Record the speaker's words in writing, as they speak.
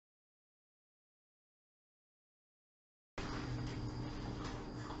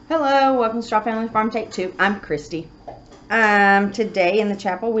Hello, welcome to Straw Family Farm Take 2. I'm Christy. Today in the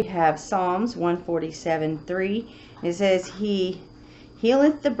chapel we have Psalms 147:3. It says, He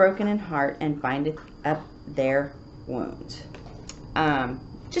healeth the broken in heart and bindeth up their wounds.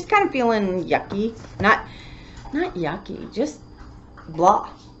 Just kind of feeling yucky. Not yucky, just blah.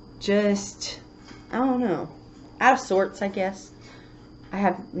 Just, I don't know. Out of sorts, I guess. I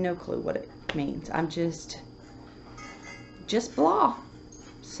have no clue what it means. I'm just blah.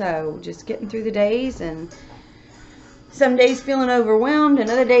 So just getting through the days, and some days feeling overwhelmed and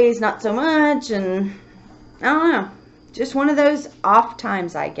other days not so much, and I don't know, just one of those off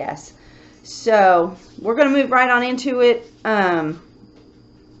times, I guess. So we're going to move right on into it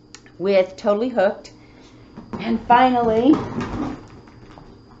with Totally Hooked. And finally,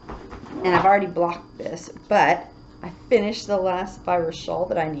 and I've already blocked this, but I finished the last virus shawl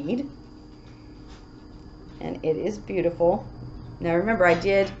that I need, and it is beautiful. Now remember, I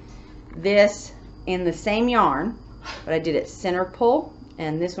did this in the same yarn, but I did it center pull,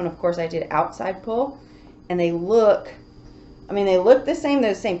 and this one, of course, I did outside pull, and they look, I mean, they look the same,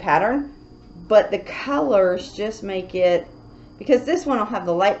 they're the same pattern, but the colors just make it, because this one will have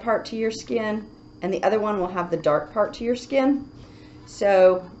the light part to your skin, and the other one will have the dark part to your skin.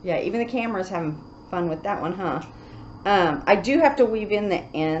 So, yeah, even the camera's having fun with that one, huh? I do have to weave in the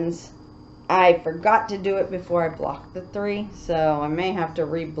ends. I forgot to do it before I blocked the 3, so I may have to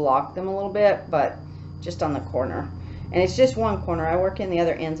re-block them a little bit, but just on the corner. And it's just one corner. I work in the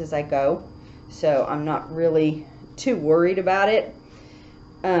other ends as I go, so I'm not really too worried about it.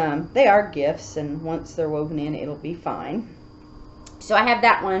 They are gifts, and once they're woven in, it'll be fine. So I have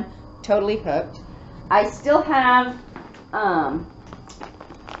that one totally hooked. I still have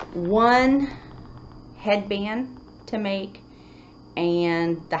one headband to make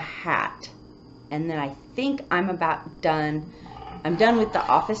and the hat. And then I think I'm about done. I'm done with the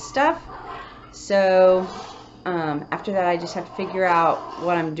office stuff. So after that, I just have to figure out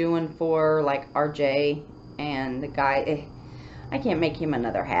what I'm doing for like RJ and the guy. I can't make him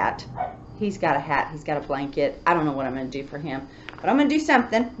another hat. He's got a hat. He's got a blanket. I don't know what I'm going to do for him. But I'm going to do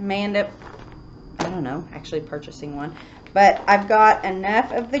something. May end up, I don't know, actually purchasing one. But I've got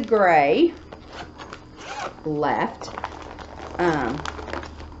enough of the gray left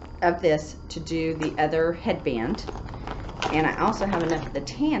of this to do the other headband, and I also have enough of the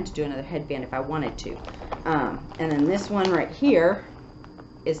tan to do another headband if I wanted to. And then this one right here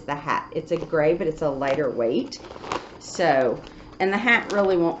is the hat. It's a gray, but it's a lighter weight. So, and the hat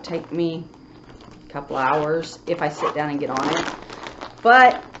really won't take me a couple hours if I sit down and get on it.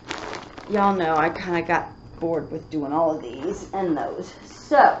 But y'all know I kind of got bored with doing all of these and those.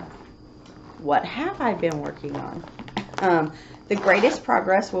 So, what have I been working on? The greatest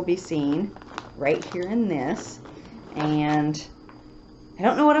progress will be seen right here in this, and I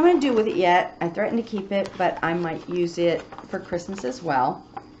don't know what I'm going to do with it yet. I threatened to keep it, but I might use it for Christmas as well.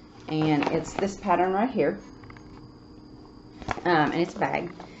 And it's this pattern right here, and it's a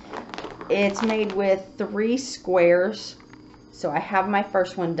bag. It's made with 3 squares, so I have my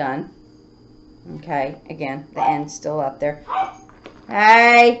first one done. Okay, again, the end's still up there.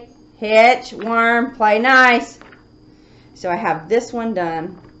 Hey, hitch, worm, play nice. So I have this one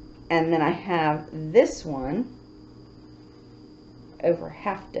done, and then I have this one over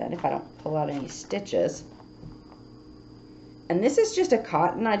half done if I don't pull out any stitches. And this is just a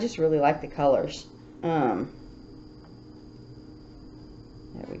cotton. I just really like the colors. There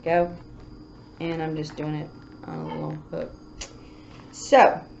we go. And I'm just doing it on a little hook.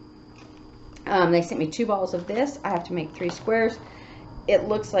 So, they sent me 2 balls of this. I have to make 3 squares. It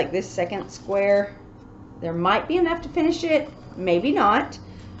looks like this second square, there might be enough to finish it, maybe not,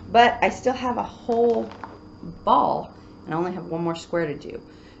 but I still have a whole ball, and I only have 1 more square to do.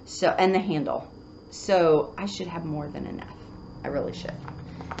 So, and the handle. So I should have more than enough. I really should.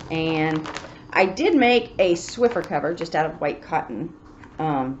 And I did make a Swiffer cover just out of white cotton,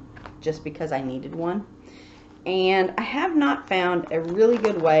 just because I needed one. And I have not found a really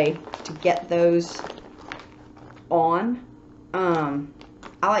good way to get those on. I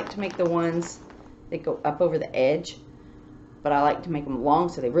like to make the ones that go up over the edge, but I like to make them long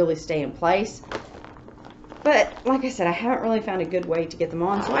so they really stay in place. But like I said, I haven't really found a good way to get them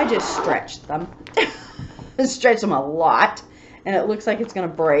on, so I just stretched them. Stretched them a lot, and it looks like it's going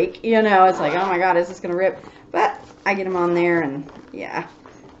to break. You know, it's like, oh my god, is this going to rip? But I get them on there, and yeah.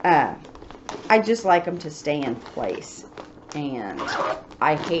 I just like them to stay in place, and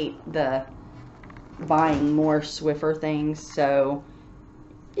I hate the buying more Swiffer things, so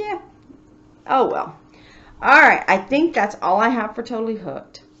yeah. Oh well. Alright, I think that's all I have for Totally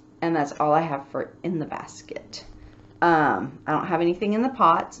Hooked, and that's all I have for In the Basket. I don't have anything in the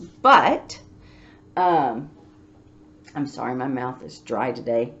pots, but I'm sorry, my mouth is dry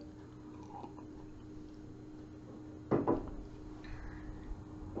today.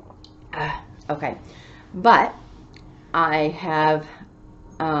 Okay, but I have,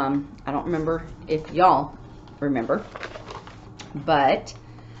 I don't remember if y'all remember, but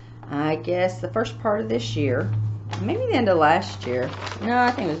I guess the first part of this year, maybe the end of last year. No,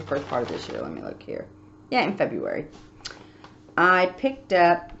 I think it was the first part of this year. Let me look here. Yeah, in February. I picked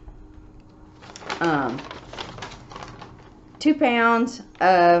up 2 pounds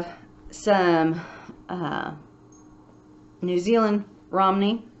of some New Zealand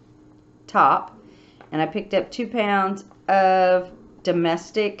Romney top, and I picked up 2 pounds of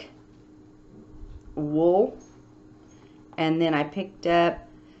domestic wool, and then I picked up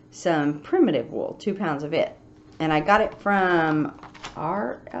some primitive wool, 2 pounds of it, and I got it from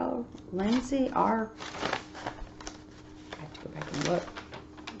R.L. Lindsay, I have to go back and look,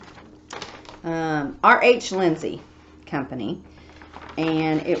 R.H. Lindsay Company,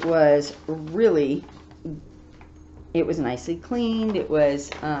 and it was really, it was nicely cleaned. It was,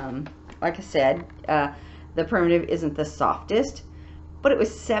 like I said, the primitive isn't the softest, but it was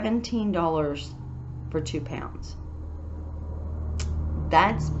 $17 for 2 pounds.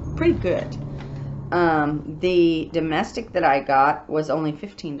 That's pretty good. The domestic that I got was only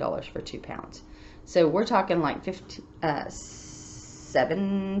 $15 for 2 pounds. So we're talking like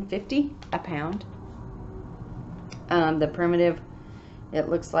 $7.50 a pound. The primitive, it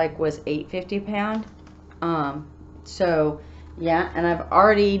looks like, was $8.50 a pound. So yeah, and I've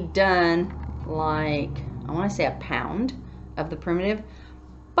already done, like, I want to say a pound of the primitive,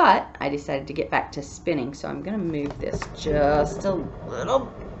 but I decided to get back to spinning, so I'm going to move this just a little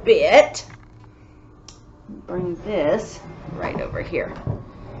bit. Bring this right over here.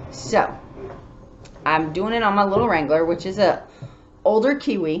 So I'm doing it on my little Wrangler, which is a older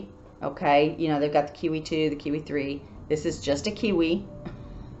Kiwi. Okay, you know, they've got the Kiwi 2, the Kiwi 3. This is just a Kiwi.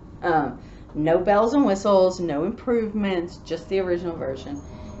 No bells and whistles, no improvements, just the original version.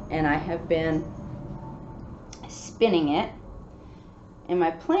 And I have been spinning it. And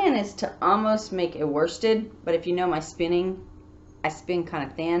my plan is to almost make a worsted, but if you know my spinning, I spin kind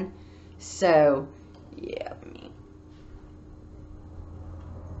of thin. So, yeah,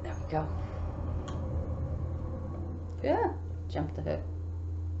 there we go. Yeah, jump the hook.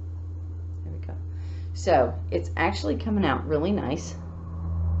 There we go. So, it's actually coming out really nice.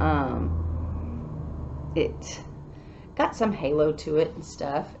 It got some halo to it and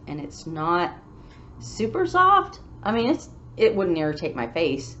stuff, and it's not super soft. I mean, it wouldn't irritate my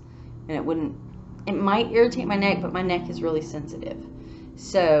face, and it might irritate my neck, but my neck is really sensitive.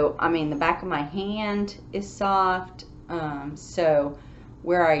 So, I mean, the back of my hand is soft. So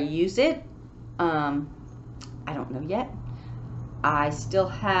where I use it, I don't know yet. I still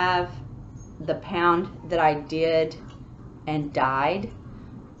have the pound that I did and dyed,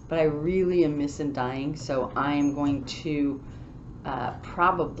 but I really am missing dyeing, so I'm going to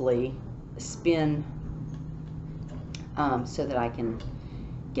probably spin so that I can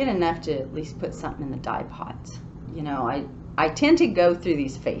get enough to at least put something in the dye pots. You know, I tend to go through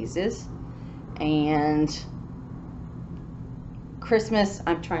these phases, and Christmas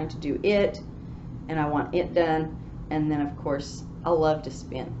I'm trying to do it, and I want it done, and then of course I love to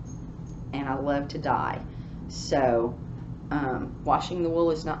spin and I love to dye. So washing the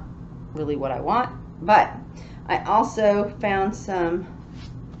wool is not really what I want, but I also found some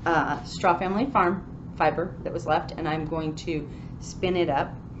Straw Family Farm fiber that was left, and I'm going to spin it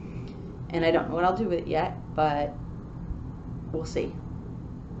up, and I don't know what I'll do with it yet, but we'll see.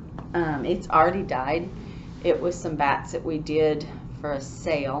 It's already dyed. It was some bats that we did for a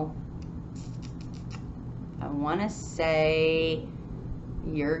sale, I want to say a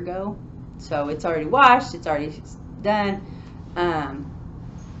year ago. So it's already washed, it's already done.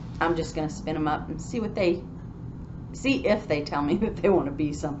 I'm just going to spin them up and see if they tell me that they want to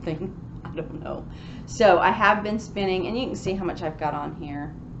be something. I don't know. So I have been spinning, and you can see how much I've got on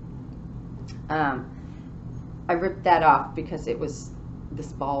here. I ripped that off because this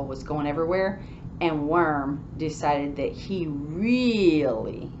ball was going everywhere, and Worm decided that he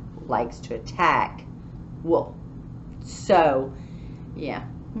really likes to attack wool. So yeah,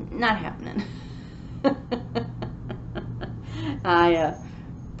 not happening. I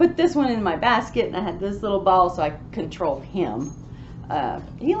put this one in my basket, and I had this little ball so I controlled him.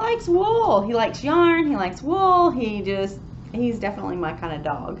 He likes wool, he likes yarn, he likes wool, he's definitely my kind of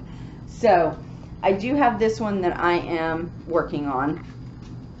dog. So I do have this one that I am working on,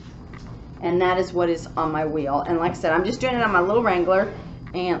 and that is what is on my wheel. And like I said, I'm just doing it on my little Wrangler,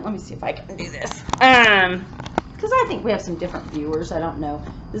 and let me see if I can do this. because I think we have some different viewers. I don't know.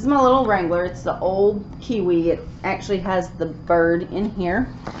 This is my little Wrangler. It's the old Kiwi. It actually has the bird in here.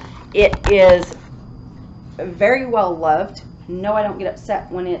 It is very well loved. No, I don't get upset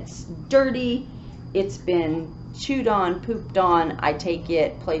when it's dirty. It's been chewed on, pooped on. I take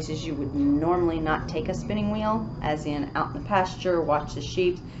it places you would normally not take a spinning wheel, as in out in the pasture, watch the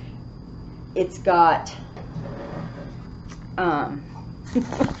sheep. It's got, and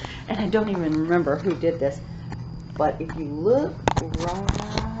I don't even remember who did this, but if you look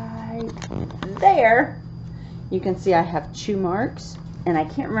right there, you can see I have chew marks, and I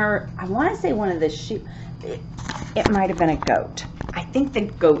can't remember, I want to say one of the sheep, it might have been a goat. I think the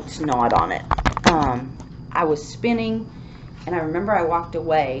goat's gnawed on it. I was spinning, and I remember I walked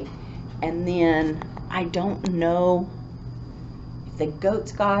away, and then I don't know if the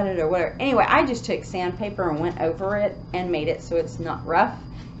goats got it or whatever. Anyway, I just took sandpaper and went over it and made it so it's not rough.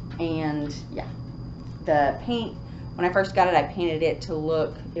 And yeah, the paint, when I first got it, I painted it to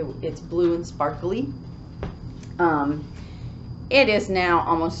look, it's blue and sparkly. It is now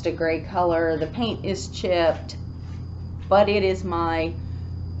almost a gray color. The paint is chipped, but it is my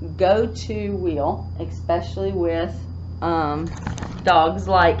go-to wheel, especially with dogs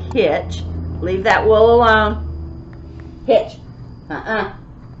like Hitch. Leave that wool alone. Hitch.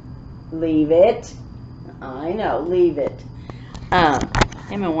 Leave it. I know, leave it.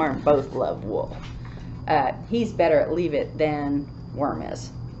 Him and Worm both love wool. He's better at leave it than Worm is.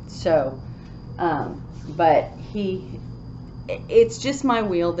 So, but it's just my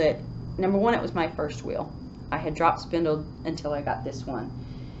wheel that, number one, it was my first wheel. I had drop spindled until I got this one.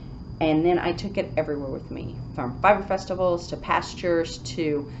 And then I took it everywhere with me, from fiber festivals to pastures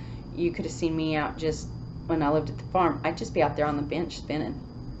to, you could have seen me out just when I lived at the farm. I'd just be out there on the bench spinning.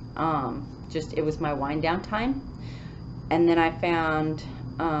 It was my wind down time. And then I found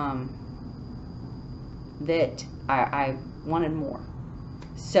that I wanted more.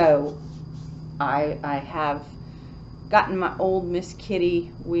 So I have gotten my old Miss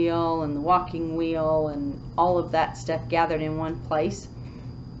Kitty wheel and the walking wheel and all of that stuff gathered in one place.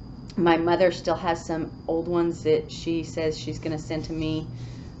 My mother still has some old ones that she says she's going to send to me.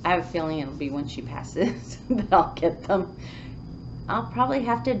 I have a feeling it'll be when she passes that I'll get them. I'll probably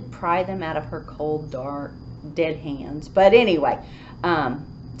have to pry them out of her cold, dark, dead hands. But anyway,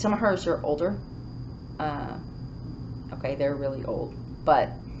 some of hers are older. Okay, they're really old. But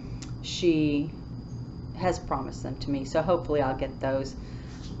she has promised them to me. So hopefully I'll get those.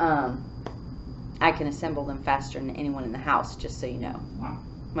 I can assemble them faster than anyone in the house, just so you know.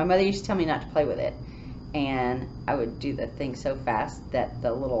 My mother used to tell me not to play with it, and I would do the thing so fast that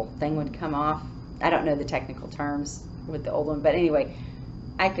the little thing would come off. I don't know the technical terms with the old one, but anyway,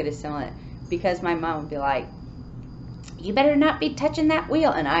 I could assemble it because my mom would be like, you better not be touching that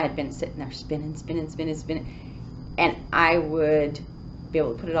wheel, and I had been sitting there spinning, and I would be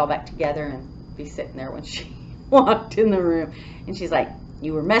able to put it all back together and be sitting there when she walked in the room, and she's like,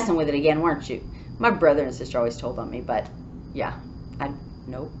 you were messing with it again, weren't you? My brother and sister always told on me, but yeah,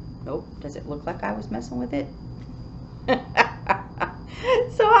 Nope. Does it look like I was messing with it?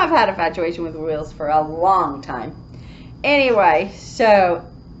 So I've had a infatuation with wheels for a long time. Anyway, so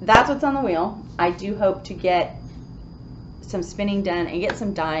that's what's on the wheel. I do hope to get some spinning done and get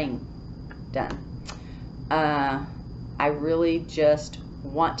some dyeing done. I really just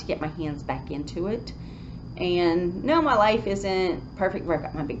want to get my hands back into it. And no, my life isn't perfect where I've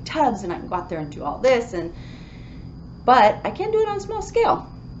got my big tubs and I can go out there and do all this, but I can do it on a small scale.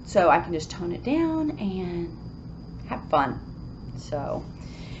 So I can just tone it down and have fun. So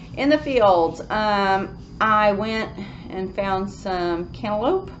in the fields, I went and found some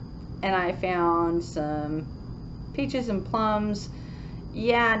cantaloupe, and I found some peaches and plums.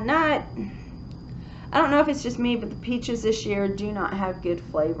 Yeah, I don't know if it's just me, but the peaches this year do not have good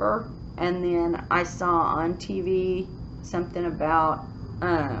flavor. And then I saw on TV something about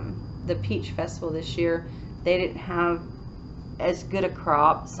the peach festival this year. They didn't have as good a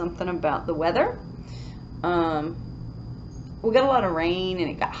crop, something about the weather. We got a lot of rain,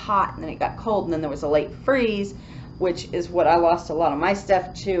 and it got hot, and then it got cold, and then there was a late freeze, which is what I lost a lot of my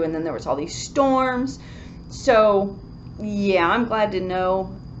stuff to, and then there was all these storms. So yeah, I'm glad to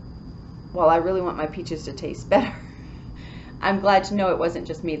know, while I really want my peaches to taste better, I'm glad to know it wasn't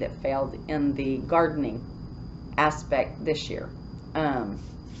just me that failed in the gardening aspect this year.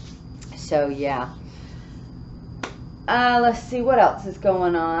 So yeah. Let's see what else is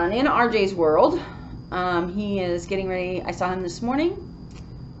going on in RJ's world. He is getting ready. I saw him this morning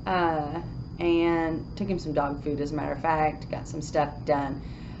and took him some dog food, as a matter of fact. Got some stuff done.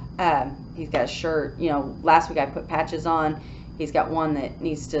 He's got a shirt. You know, last week I put patches on. He's got one that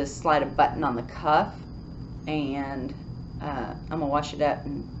needs to slide a button on the cuff. and I'm gonna wash it up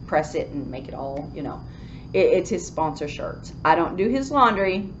and press it and make it all, you know. It's his sponsor shirts. I don't do his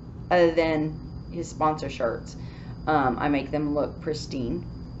laundry other than his sponsor shirts. I make them look pristine,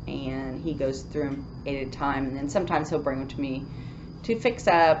 and he goes through them 8 at a time, and then sometimes he'll bring them to me to fix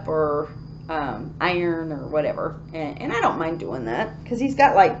up or iron or whatever, and I don't mind doing that because he's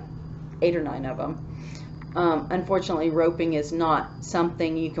got like 8 or 9 of them. Unfortunately, roping is not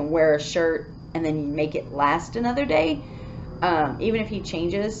something you can wear a shirt and then you make it last another day. Even if he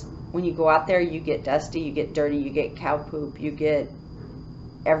changes, when you go out there, you get dusty, you get dirty, you get cow poop, you get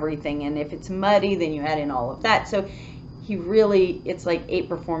everything. And if it's muddy, then you add in all of that. So he really, it's like 8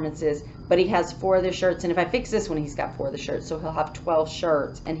 performances, but he has 4 of the shirts. And if I fix this one, he's got 4 of the shirts. So he'll have 12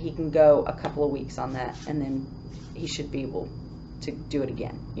 shirts, and he can go a couple of weeks on that. And then he should be able to do it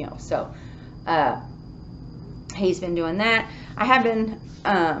again, you know. So he's been doing that. I have been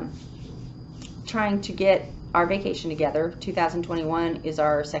trying to get our vacation together. 2021 is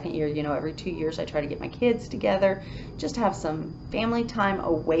our 2nd year. You know, every 2 years I try to get my kids together, just to have some family time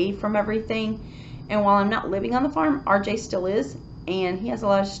away from everything. And while I'm not living on the farm, RJ still is, and he has a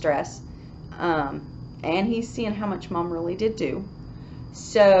lot of stress. And he's seeing how much Mom really did do.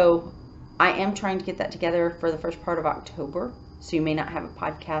 So I am trying to get that together for the first part of October. So you may not have a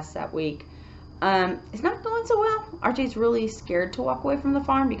podcast that week. It's not going so well. RJ's really scared to walk away from the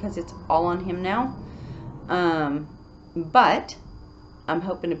farm because it's all on him now. But I'm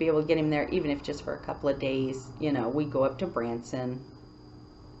hoping to be able to get him there, even if just for a couple of days. You know, we go up to Branson,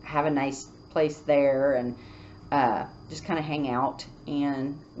 have a nice place there, and just kind of hang out.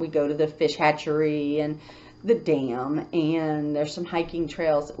 And we go to the fish hatchery and the dam, and there's some hiking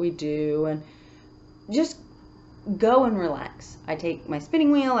trails that we do, and just go and relax. I take my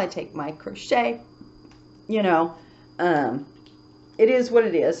spinning wheel, I take my crochet, you know. It is what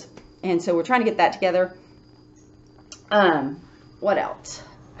it is. And so we're trying to get that together. What else?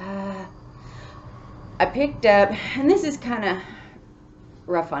 I picked up, and this is kind of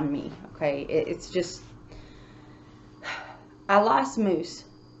rough on me, okay? It's just, I lost Moose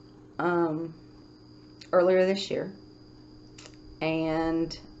earlier this year,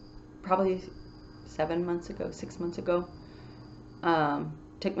 and probably 7 months ago, 6 months ago.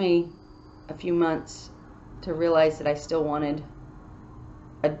 Took me a few months to realize that I still wanted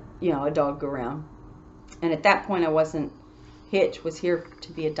a dog around. And at that point, Hitch was here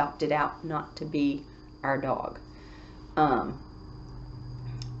to be adopted out, not to be our dog.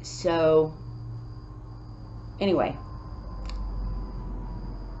 So anyway,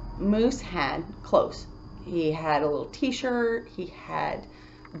 Moose had clothes. He had a little t-shirt, he had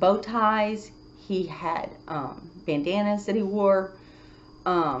bow ties, he had bandanas that he wore,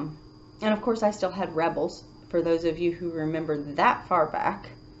 and of course I still had Rebels. For those of you who remember that far back,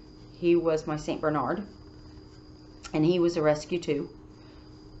 he was my St. Bernard, and he was a rescue too.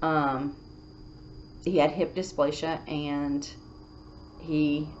 He had hip dysplasia, and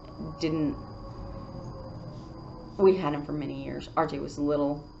we had him for many years. RJ was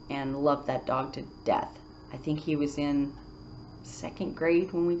little and loved that dog to death. I think he was in 2nd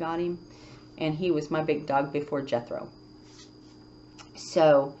grade when we got him, and he was my big dog before Jethro.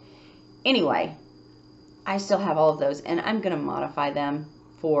 So anyway, I still have all of those, and I'm going to modify them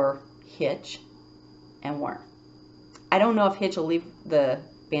for Hitch and Worm. I don't know if Hitch will leave the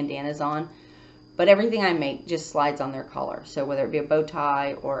bandanas on, but everything I make just slides on their collar. So whether it be a bow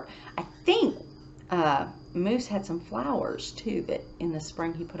tie, or I think Moose had some flowers too, that in the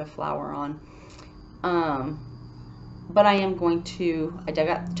spring he put a flower on. But I am going to, I dug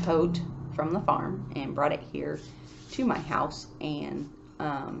out the tote from the farm and brought it here to my house, and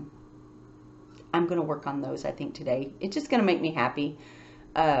I'm going to work on those, I think, today. It's just going to make me happy.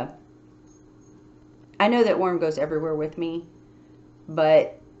 I know that Worm goes everywhere with me,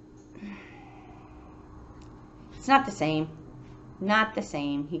 but it's not the same. Not the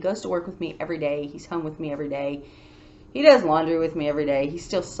same. He goes to work with me every day. He's home with me every day. He does laundry with me every day. He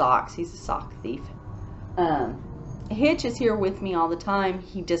still socks. He's a sock thief. Hitch is here with me all the time.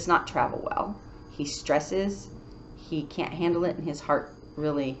 He does not travel well. He stresses. He can't handle it, and his heart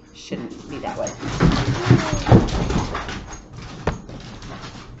really shouldn't be that way.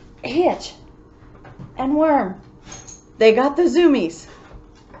 Hitch and Worm, they got the zoomies.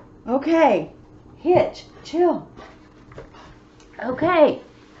 Okay, Hitch, chill. Okay,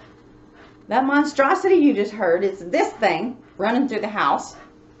 that monstrosity you just heard is this thing running through the house,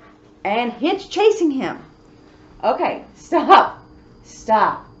 and Hitch chasing him. Okay, stop,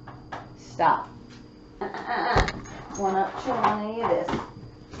 stop, stop. Wanna chill on any of this?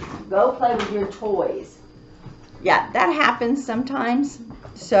 Go play with your toys. Yeah, that happens sometimes,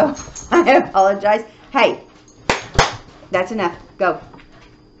 so I apologize. Hey, That's enough. Go.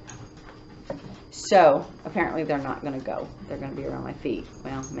 So, apparently they're not going to go. They're going to be around my feet.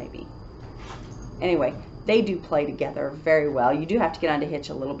 Well, maybe. Anyway, they do play together very well. You do have to get onto Hitch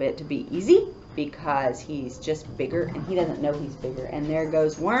a little bit to be easy because he's just bigger and he doesn't know he's bigger. And there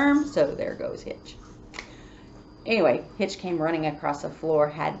goes Worm, so there goes Hitch. Anyway, Hitch came running across the floor,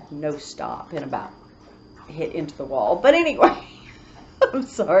 had no stop, and about hit into the wall. But anyway, I'm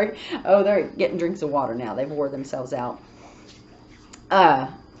sorry. Oh, they're getting drinks of water now. They've wore themselves out. I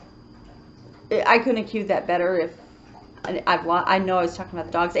couldn't have cued that better if I know I was talking about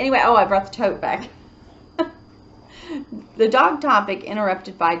the dogs. Anyway, oh, I brought the tote back. The dog topic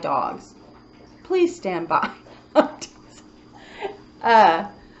interrupted by dogs. Please stand by.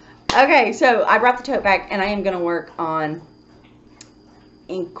 Okay, so I brought the tote back, and I am going to work on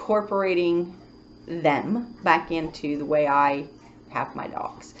incorporating them back into the way I have my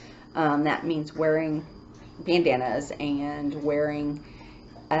dogs. That means wearing bandanas and wearing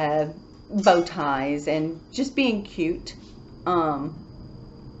bow ties and just being cute. Worm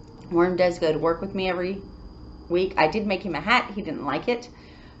does go to work with me every week. I did make him a hat. He didn't like it.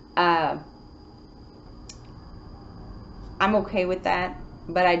 I'm okay with that,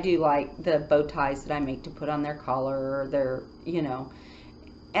 but I do like the bow ties that I make to put on their collar or their, you know,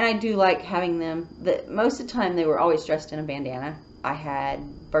 and I do like having them. Most of the time they were always dressed in a bandana. I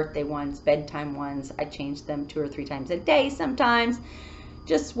had birthday ones, bedtime ones. I changed them 2 or 3 times a day sometimes.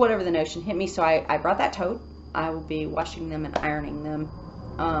 Just whatever the notion hit me. So I brought that tote. I will be washing them and ironing them,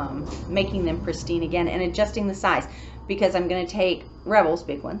 making them pristine again, and adjusting the size. Because I'm going to take Rebel's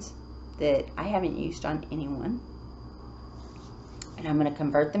big ones that I haven't used on anyone. And I'm going to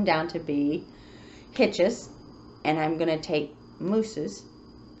convert them down to be Hitches. And I'm going to take Moose's.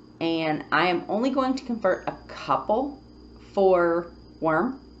 And I am only going to convert a couple for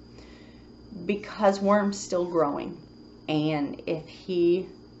Worm. Because Worm's still growing. And if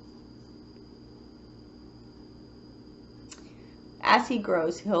as he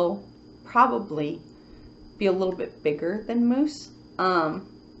grows, he'll probably be a little bit bigger than Moose.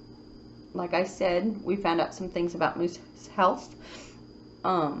 Like I said, we found out some things about Moose's health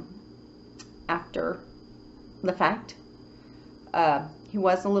after the fact. He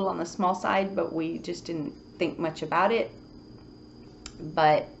was a little on the small side, but we just didn't think much about it.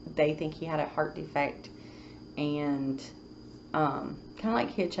 But they think he had a heart defect. And kind of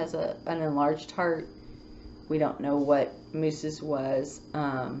like Hitch has an enlarged heart. We don't know what Moose's was.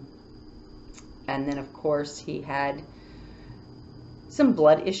 And then, of course, he had some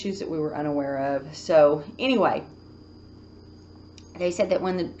blood issues that we were unaware of. So, anyway, they said that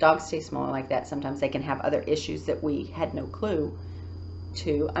when the dogs stay small like that, sometimes they can have other issues that we had no clue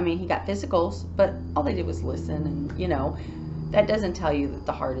to. I mean, he got physicals, but all they did was listen. And, you know, that doesn't tell you that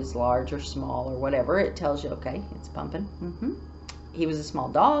the heart is large or small or whatever. It tells you, okay, it's pumping. He was a small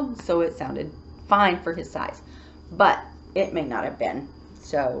dog, so it sounded fine for his size. But it may not have been.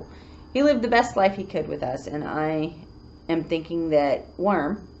 So he lived the best life he could with us. And I am thinking that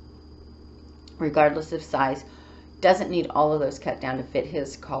Worm, regardless of size, doesn't need all of those cut down to fit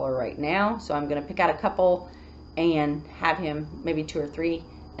his collar right now. So I'm going to pick out a couple and have him maybe 2 or 3.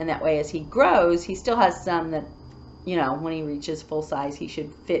 And that way as he grows, he still has some that, you know, when he reaches full size, he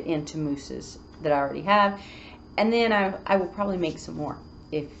should fit into Moose's that I already have. And then I will probably make some more.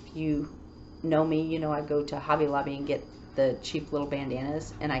 If you know me, you know I go to Hobby Lobby and get the cheap little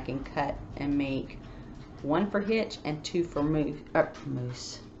bandanas, and I can cut and make 1 for Hitch and 2 for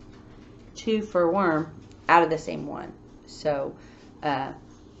Moose. 2 for Worm out of the same one. So, yeah,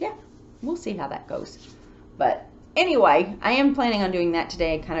 we'll see how that goes. But anyway, I am planning on doing that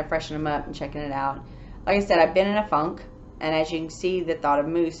today, kind of freshening them up and checking it out. Like I said, I've been in a funk, and as you can see, the thought of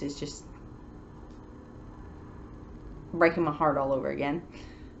Moose is just breaking my heart all over again.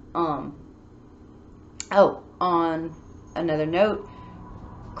 Oh, on another note,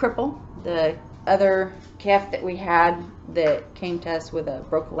 Cripple, the other calf that we had that came to us with a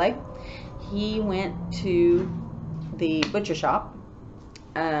broken leg, he went to the butcher shop,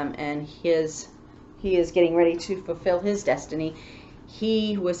 and he is getting ready to fulfill his destiny.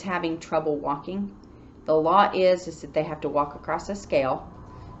 He was having trouble walking. The law is that they have to walk across a scale,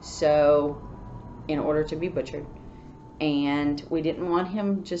 so in order to be butchered. And we didn't want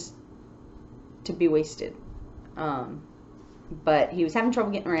him just to be wasted. But he was having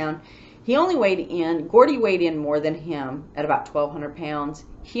trouble getting around. He only weighed in, Gordy weighed in more than him at about 1,200 pounds.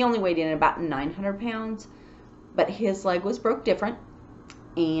 He only weighed in at about 900 pounds. But his leg was broke different.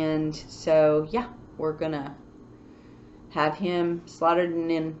 And so, yeah, we're going to have him slaughtered, and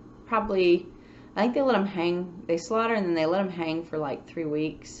then probably, I think they let him hang. They slaughter and then they let him hang for like 3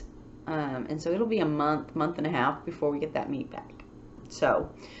 weeks. And so it'll be a month and a half before we get that meat back. So,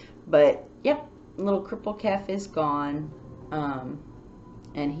 but yep, little cripple Kef is gone,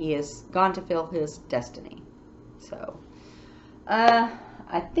 and he is gone to fill his destiny. So,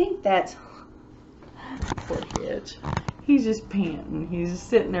 I think that's poor Hitch. He's just panting. He's just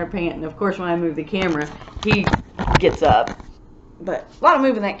sitting there panting. Of course, when I move the camera, he gets up. But a lot of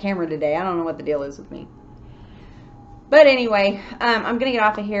moving that camera today. I don't know what the deal is with me. But anyway, I'm going to get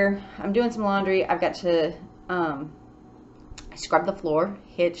off of here. I'm doing some laundry. I've got to scrub the floor.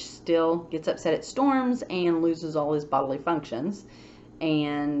 Hitch still gets upset at storms and loses all his bodily functions.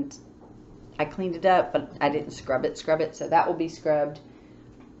 And I cleaned it up, but I didn't scrub it. So that will be scrubbed.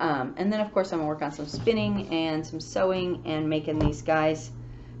 And then, of course, I'm going to work on some spinning and some sewing and making these guys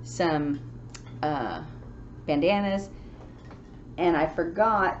some bandanas. And I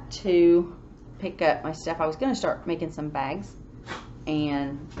forgot to pick up my stuff. I was going to start making some bags,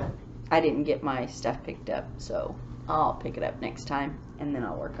 and I didn't get my stuff picked up. So I'll pick it up next time, and then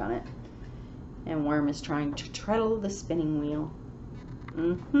I'll work on it. And Worm is trying to treadle the spinning wheel.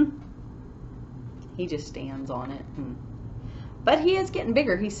 He just stands on it. But he is getting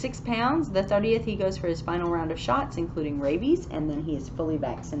bigger. He's 6 pounds. The 30th, he goes for his final round of shots, including rabies, and then he is fully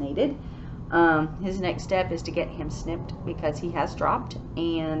vaccinated. His next step is to get him snipped because he has dropped,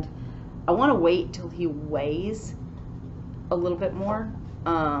 and I want to wait till he weighs a little bit more.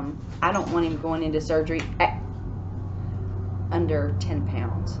 I don't want him going into surgery at under 10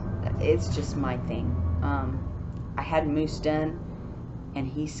 pounds. It's just my thing. I had Moose done, and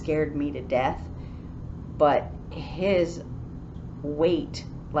he scared me to death, but his weight,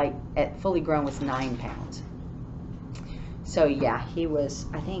 like at fully grown, was 9 pounds. So yeah, he was,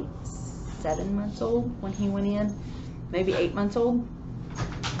 I think, 7 months old when he went in, maybe 8 months old,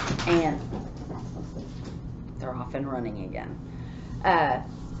 and they're off and running again.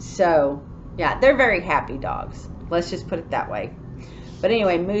 So yeah, they're very happy dogs, let's just put it that way. But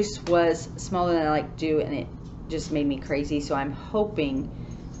anyway, Moose was smaller than I like to do, and it just made me crazy. So I'm hoping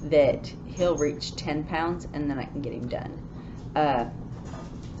that he'll reach 10 pounds and then I can get him done.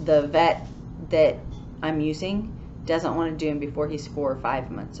 The vet that I'm using doesn't want to do him before he's 4 or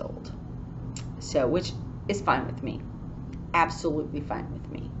 5 months old. So, which is fine with me. Absolutely fine with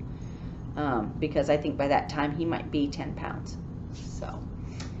me. Because I think by that time he might be 10 pounds. So,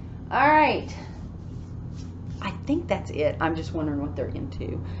 alright. I think that's it. I'm just wondering what they're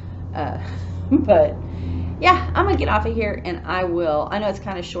into. But, yeah, I'm going to get off of here, and I know it's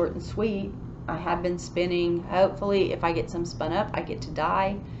kind of short and sweet. I have been spinning. Hopefully, if I get some spun up, I get to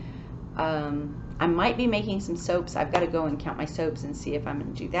dye. I might be making some soaps. I've got to go and count my soaps and see if I'm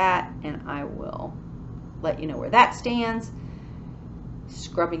going to do that, and I will let you know where that stands.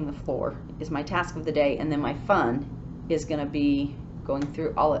 Scrubbing the floor is my task of the day, and then my fun is going to be going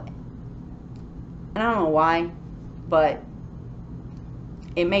through all of it. And I don't know why, but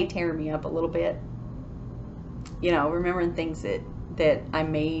it may tear me up a little bit. You know, remembering things that I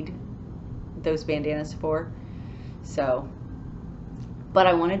made those bandanas for. So, but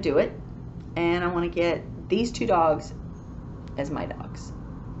I want to do it, and I want to get these 2 dogs as my dogs,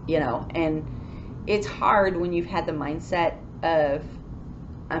 you know. And it's hard when you've had the mindset of,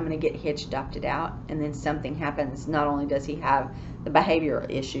 I'm going to get Hitch adopted out, and then something happens. Not only does he have the behavioral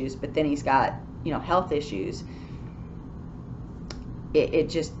issues, but then he's got, you know, health issues.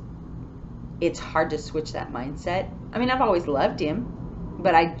 It's hard to switch that mindset. I mean, I've always loved him,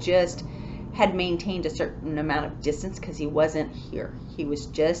 but I just had maintained a certain amount of distance because he wasn't here. He was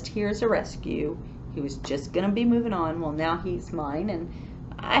just here as a rescue. He was just going to be moving on. Well, now he's mine, and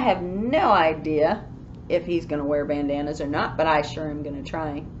I have no idea if he's going to wear bandanas or not, but I sure am going to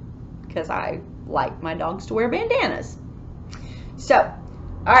try because I like my dogs to wear bandanas. So,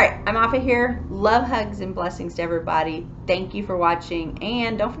 all right, I'm off of here. Love, hugs, and blessings to everybody. Thank you for watching,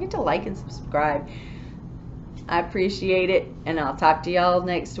 and don't forget to like and subscribe. I appreciate it, and I'll talk to y'all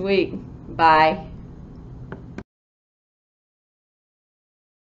next week. Bye.